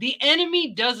 the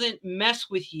enemy doesn't mess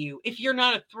with you if you're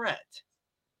not a threat.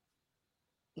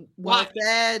 Well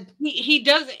said. He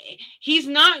doesn't, he's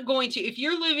not going to, if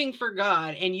you're living for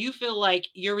God and you feel like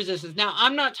you're resistance. Now,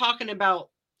 I'm not talking about,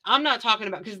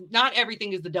 because not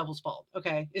everything is the devil's fault.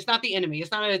 Okay. It's not the enemy.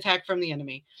 It's not an attack from the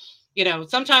enemy. You know,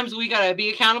 sometimes we got to be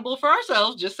accountable for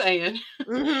ourselves, just saying.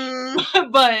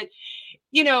 But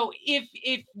you know,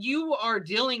 if you are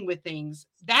dealing with things,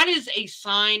 that is a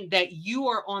sign that you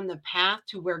are on the path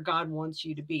to where God wants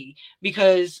you to be,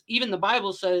 because even the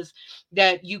Bible says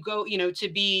that you go, you know, to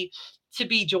be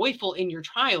joyful in your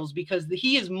trials, because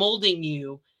he is molding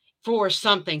you for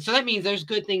something. So that means there's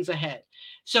good things ahead.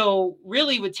 So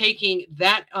really, with taking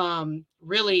that,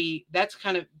 really, that's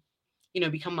kind of, you know,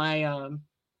 become my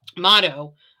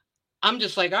motto. I'm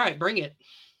just like, all right, bring it.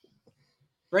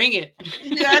 Bring it.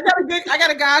 Yeah, I got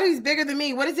a God who's bigger than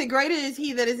me. What is it? Greater is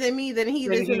he that is in me than he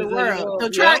that's in the world. So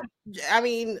try, I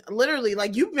mean, literally,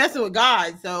 like, you messing with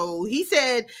God. So he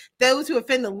said, those who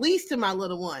offend the least to my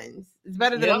little ones, it's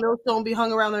better than a millstone be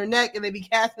hung around their neck and they be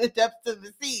cast in the depths of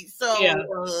the sea. So yeah.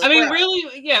 I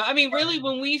mean, really,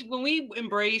 when we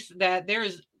embrace that,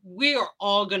 we are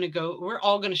all going to go, we're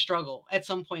all going to struggle at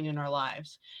some point in our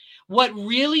lives. What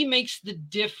really makes the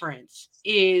difference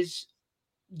is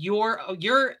your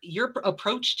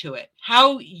approach to it,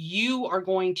 how you are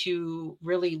going to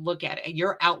really look at it,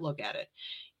 your outlook at it,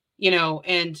 you know.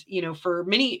 And you know, for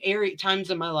many times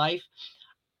in my life,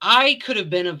 I could have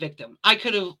been a victim. I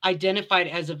could have identified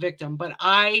as a victim, but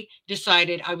I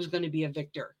decided I was going to be a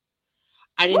victor.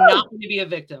 I did not want to be a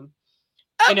victim.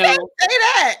 Okay, you know, say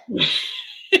that.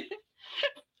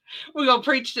 We're going to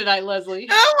preach tonight, Leslie.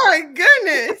 Oh my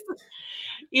goodness.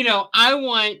 You know, I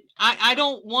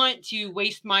don't want to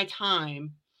waste my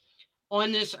time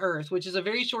on this earth, which is a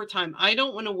very short time. I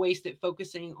don't want to waste it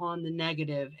focusing on the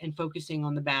negative and focusing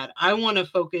on the bad. I want to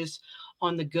focus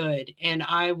on the good, and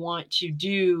I want to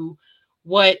do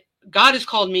what God has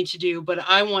called me to do, but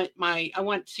I want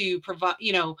to provide,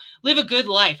 you know, live a good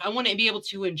life. I want to be able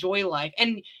to enjoy life.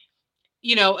 And,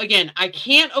 you know, again, I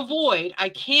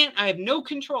have no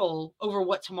control over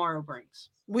what tomorrow brings.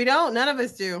 We don't, none of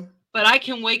us do. But I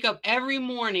can wake up every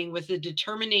morning with the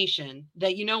determination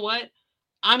that, you know what,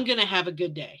 I'm going to have a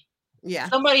good day. Yeah.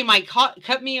 Somebody might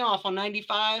cut me off on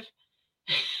 95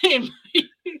 because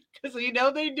you know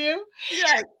they do.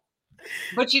 Yeah.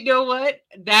 But you know what?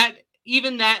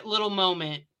 Even that little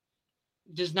moment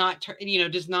does not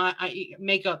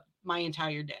make up my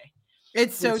entire day.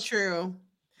 It's so true.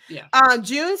 Yeah.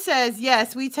 June says,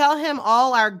 yes, we tell him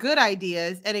all our good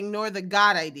ideas and ignore the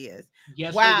God ideas.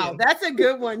 Yes. Wow, that's a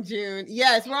good one, June.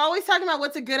 Yes, we're always talking about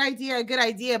what's a good idea,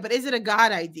 but is it a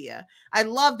God idea? I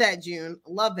love that, June.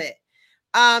 Love it.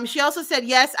 She also said,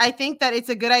 yes, I think that it's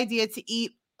a good idea to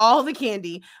eat all the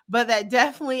candy, but that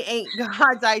definitely ain't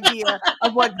God's idea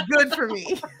of what's good for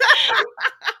me.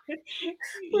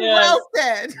 Well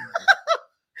said.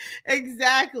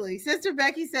 Exactly. Sister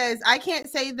Becky says, I can't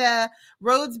say the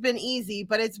road's been easy,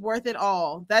 but it's worth it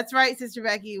all. That's right, Sister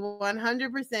Becky.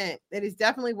 100%. It is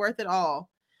definitely worth it all.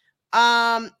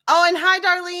 Oh, and hi,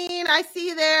 Darlene. I see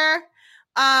you there.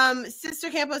 Sister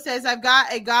Campo says, I've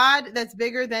got a God that's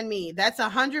bigger than me. That's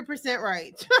 100%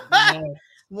 right.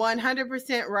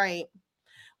 100% right.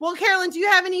 Well, Carolyn, do you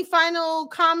have any final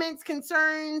comments,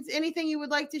 concerns, anything you would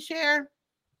like to share?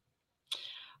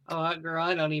 Oh, girl,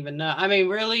 I don't even know. I mean,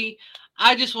 really,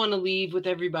 I just want to leave with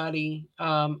everybody.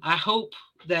 I hope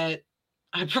that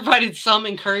I provided some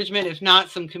encouragement, if not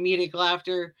some comedic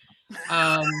laughter.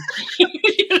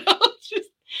 You know, just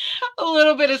a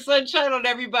little bit of sunshine on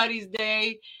everybody's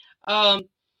day.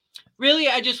 Really,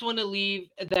 I just want to leave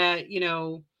that, you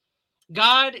know,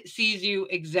 God sees you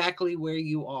exactly where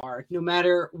you are, no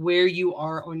matter where you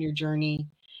are on your journey.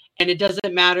 And it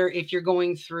doesn't matter if you're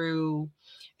going through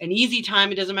an easy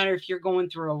time. It doesn't matter if you're going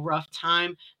through a rough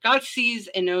time. God sees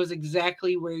and knows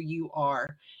exactly where you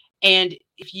are. And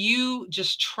if you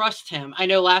just trust him, I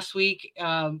know last week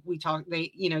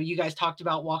you guys talked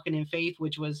about walking in faith,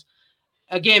 which was,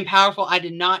 again, powerful.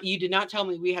 You did not tell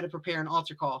me we had to prepare an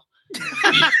altar call.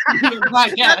 That's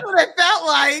what it felt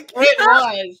like. It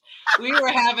was. We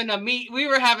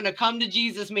were having a come to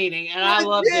Jesus meeting, and I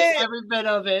loved it. Every bit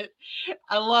of it.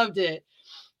 I loved it.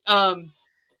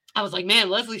 I was like, man,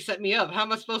 Leslie set me up. How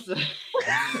am I supposed to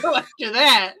go after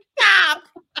that? Stop.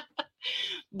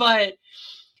 But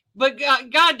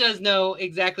God does know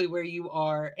exactly where you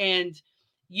are, and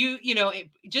you know,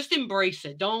 just embrace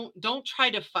it. Don't try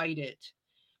to fight it,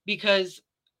 because,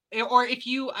 or if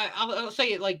I'll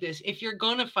say it like this: if you're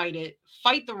gonna fight it,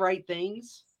 fight the right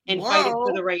things and fight it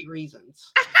for the right reasons.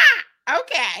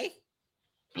 Okay.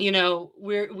 You know,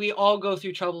 we all go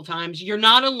through troubled times. You're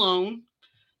not alone.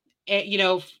 You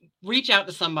know, reach out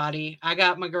to somebody. I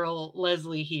got my girl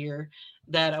Leslie here.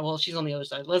 That well, she's on the other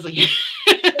side. Leslie.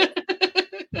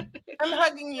 I'm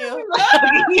hugging you.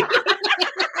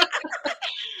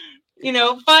 You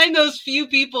know, find those few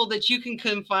people that you can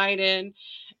confide in,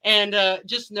 and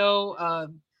just know.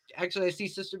 Actually, I see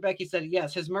Sister Becky said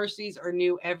yes. His mercies are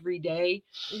new every day.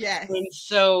 Yes. And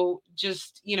so,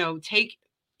 just take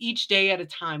each day at a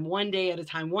time, one day at a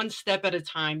time, one step at a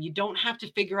time. You don't have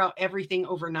to figure out everything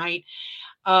overnight.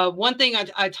 One thing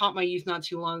I taught my youth not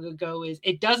too long ago is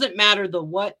it doesn't matter the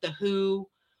what, the who,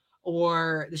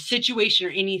 or the situation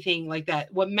or anything like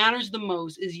that. What matters the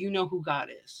most is who God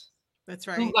is. That's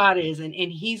right. Who God is, and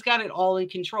He's got it all in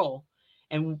control.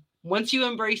 And once you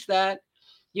embrace that,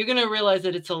 you're going to realize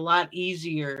that it's a lot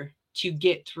easier to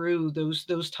get through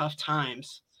those tough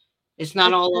times. It's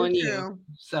not all on you.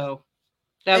 So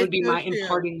that would be my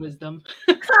imparting wisdom.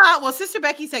 Well, Sister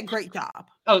Becky said, great job.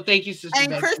 Oh, thank you, Sister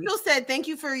Becky. And Crystal said, thank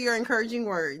you for your encouraging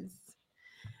words.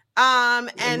 And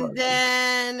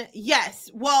then,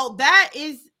 yes, well, that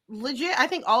is legit. I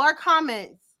think all our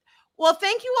comments. Well,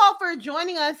 thank you all for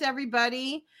joining us,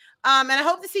 everybody. And I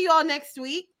hope to see you all next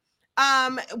week.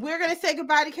 We're going to say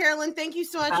goodbye to Carolyn. Thank you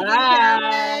so much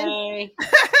again,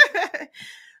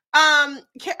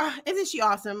 Carolyn. Isn't she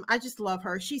awesome? I just love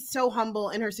her. She's so humble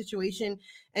in her situation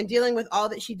and dealing with all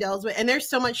that she deals with. And there's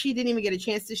so much she didn't even get a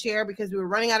chance to share because we were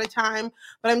running out of time.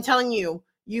 But I'm telling you,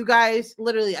 you guys,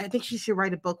 literally, I think she should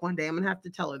write a book one day. I'm going to have to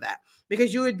tell her that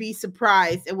because you would be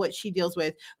surprised at what she deals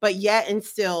with, but yet and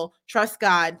still trust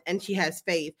God and she has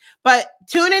faith. But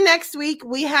tune in next week.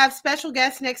 We have special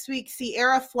guest next week,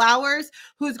 Sierra Flowers,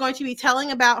 who's going to be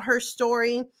telling about her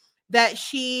story that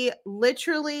she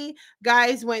literally,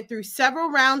 guys, went through several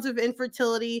rounds of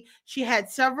infertility. She had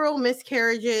several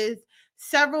miscarriages,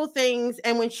 several things.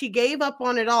 And when she gave up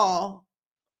on it all,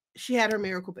 she had her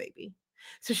miracle baby.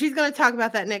 So she's going to talk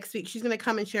about that next week. She's going to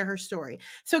come and share her story.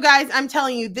 So guys, I'm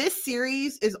telling you, this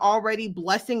series is already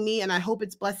blessing me and I hope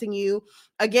it's blessing you.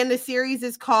 Again, the series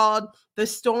is called The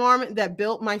Storm That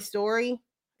Built My Story.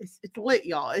 It's lit,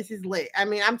 y'all. This is lit. I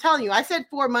mean, I'm telling you, I said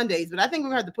 4 Mondays, but I think we're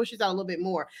going to have to push this out a little bit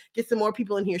more, get some more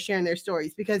people in here sharing their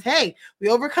stories because, hey, we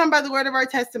overcome by the word of our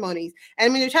testimonies.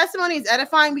 And when your testimony is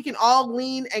edifying, we can all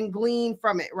glean and glean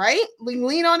from it, right?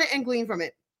 Lean on it and glean from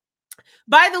it.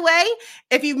 By the way,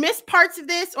 if you missed parts of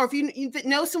this or if you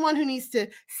know someone who needs to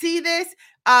see this,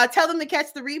 tell them to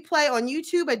catch the replay on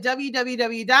YouTube at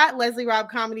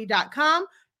www.leslierobcomedy.com.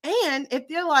 And if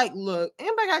they're like, look,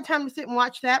 anybody got time to sit and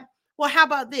watch that? Well, how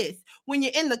about this? When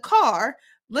you're in the car,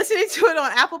 listening to it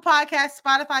on Apple Podcasts,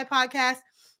 Spotify Podcasts,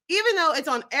 even though it's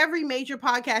on every major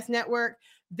podcast network,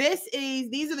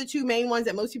 these are the 2 main ones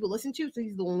that most people listen to. So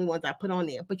these are the only ones I put on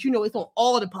there. But it's on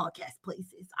all the podcast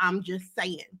places. I'm just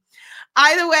saying.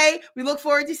 Either way, we look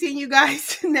forward to seeing you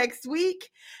guys next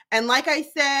week. And like I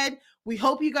said, we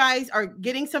hope you guys are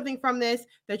getting something from this,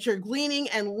 that you're gleaning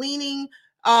and leaning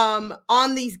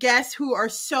on these guests who are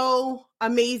so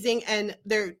amazing. And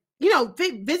they're,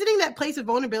 visiting that place of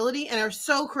vulnerability and are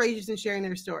so courageous in sharing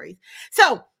their stories.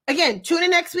 So again, tune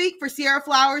in next week for Sierra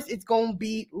Flowers. It's going to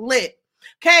be lit.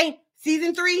 Okay,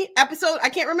 season 3 episode, I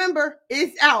can't remember,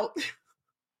 is out.